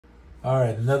All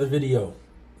right, another video.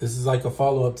 This is like a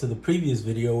follow-up to the previous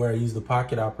video where I used the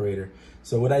pocket operator.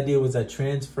 So what I did was I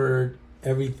transferred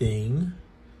everything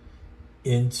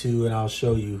into, and I'll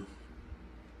show you,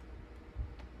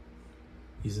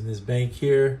 using this bank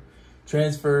here,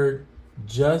 transferred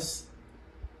just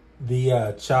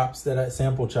the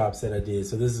sample chops that I did.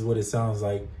 So this is what it sounds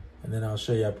like. And then I'll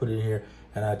show you, I put it in here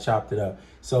and I chopped it up.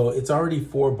 So it's already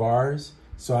 4 bars.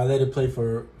 So I let it play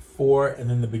for 4 and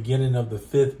then the beginning of the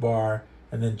 5th bar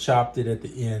and then chopped it at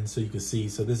the end so you can see.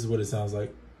 So this is what it sounds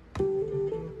like.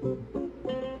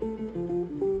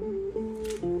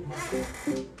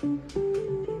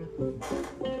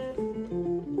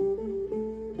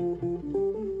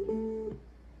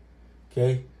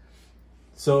 Okay,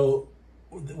 so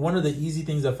one of the easy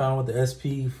things I found with the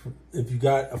SP, if you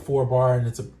got a 4 bar and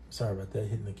it's a, sorry about that,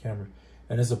 hitting the camera,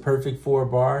 and it's a perfect 4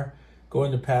 bar, go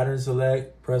into pattern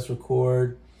select, press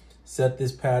record, set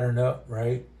this pattern up,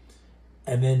 right?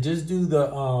 And then just do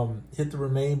the, hit the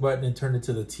remain button and turn it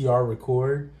to the TR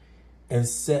record and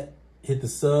hit the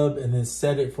sub and then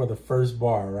set it for the first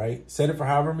bar, right? Set it for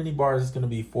however many bars it's gonna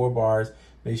be, 4 bars.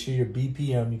 Make sure your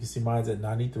BPM, you can see mine's at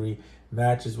 93,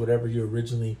 matches whatever you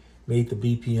originally made the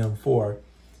BPM for.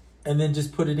 And then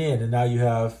just put it in and now you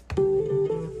have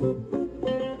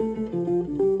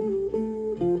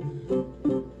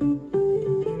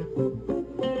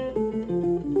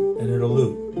and it'll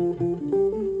loop.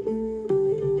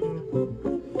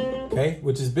 Okay,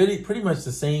 which is pretty much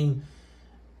the same.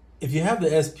 If you have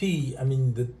the SP, I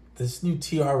mean, this new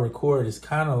TR record is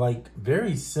kind of like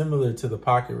very similar to the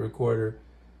pocket recorder,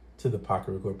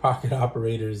 pocket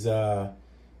operator's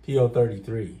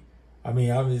PO-33. I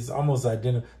mean, it's almost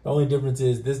identical. The only difference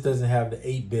is this doesn't have the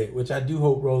 8-bit, which I do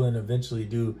hope Roland eventually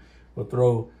will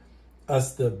throw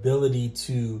us the ability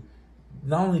to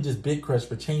not only just bit crush,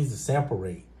 but change the sample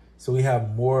rate. So we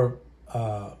have more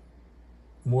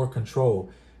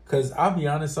control. Because I'll be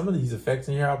honest, some of these effects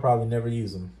in here, I'll probably never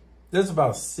use them. There's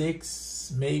about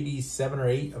 6, maybe 7 or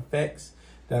 8 effects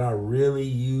that I really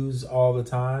use all the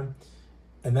time.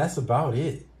 And that's about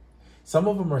it. Some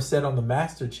of them are set on the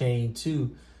master chain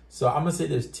too. So I'm gonna say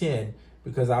there's 10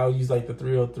 because I'll use like the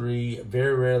 303,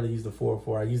 very rarely use the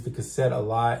 404. I use the cassette a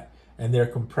lot and their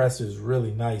compressor's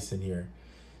really nice in here.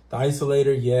 The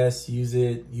isolator, yes, use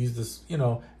this,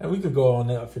 and we could go on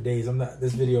that for days.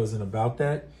 This video isn't about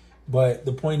that. But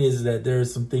the point is that there are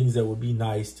some things that would be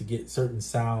nice to get certain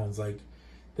sounds like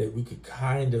that we could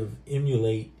kind of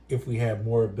emulate if we had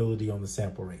more ability on the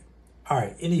sample rate. All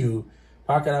right, anywho,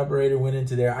 pocket operator went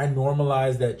into there. I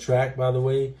normalized that track, by the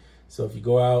way. So if you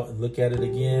go out and look at it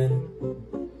again,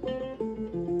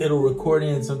 it'll record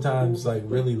in sometimes like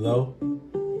really low.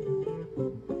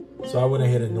 So I went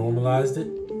ahead and normalized it.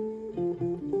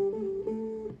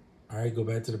 All right, go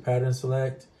back to the pattern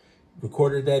select.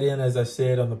 Recorded that in, as I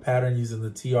said, on the pattern using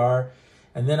the TR.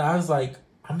 And then I was like,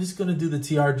 I'm just gonna do the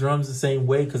TR drums the same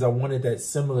way because I wanted that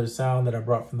similar sound that I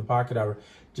brought from the pocket operator,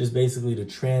 just basically to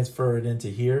transfer it into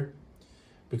here.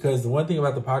 Because the one thing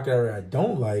about the pocket operator I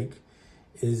don't like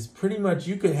is pretty much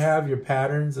you could have your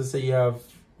patterns. Let's say you have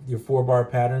your 4-bar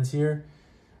patterns here.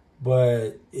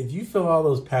 But if you fill all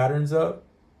those patterns up,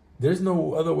 there's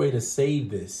no other way to save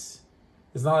this.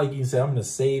 It's not like you can say, I'm gonna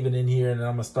save it in here and then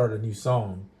I'm gonna start a new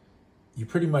song. You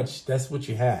pretty much, that's what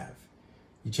you have.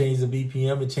 You change the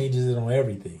BPM, it changes it on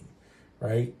everything,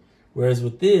 right? Whereas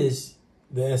with this,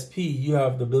 the SP, you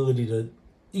have the ability to,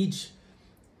 each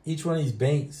one of these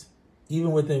banks,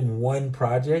 even within one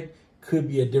project, could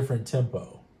be a different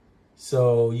tempo.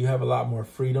 So you have a lot more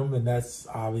freedom, and that's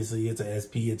obviously, it's a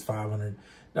SP, it's $500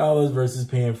 versus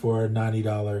paying for a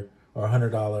 $90 or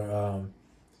 $100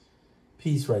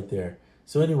 piece right there.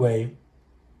 So anyway,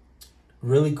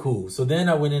 really cool. So then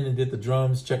I went in and did the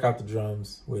drums. Check out the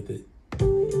drums with it.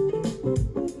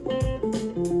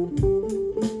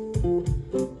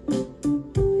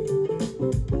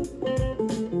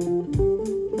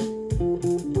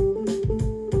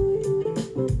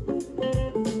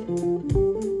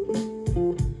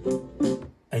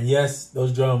 And yes,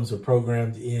 those drums are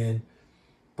programmed in,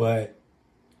 but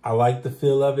I like the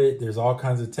feel of it. There's all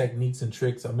kinds of techniques and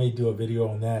tricks. I may do a video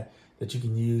on that you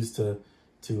can use to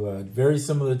very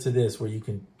similar to this, where you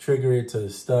can trigger it to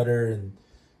stutter and,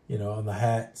 on the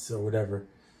hats or whatever.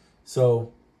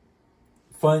 So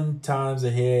fun times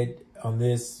ahead on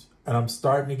this. And I'm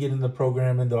starting to get into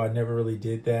programming, though I never really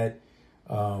did that.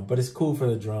 But it's cool for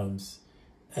the drums.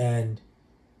 And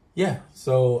yeah,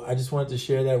 so I just wanted to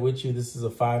share that with you. This is a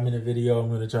 5-minute video. I'm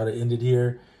going to try to end it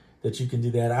here, that you can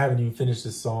do that. I haven't even finished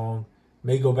this song.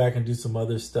 May go back and do some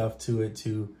other stuff to it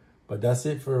too. But that's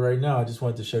it for right now. I just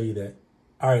wanted to show you that.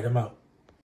 All right, I'm out.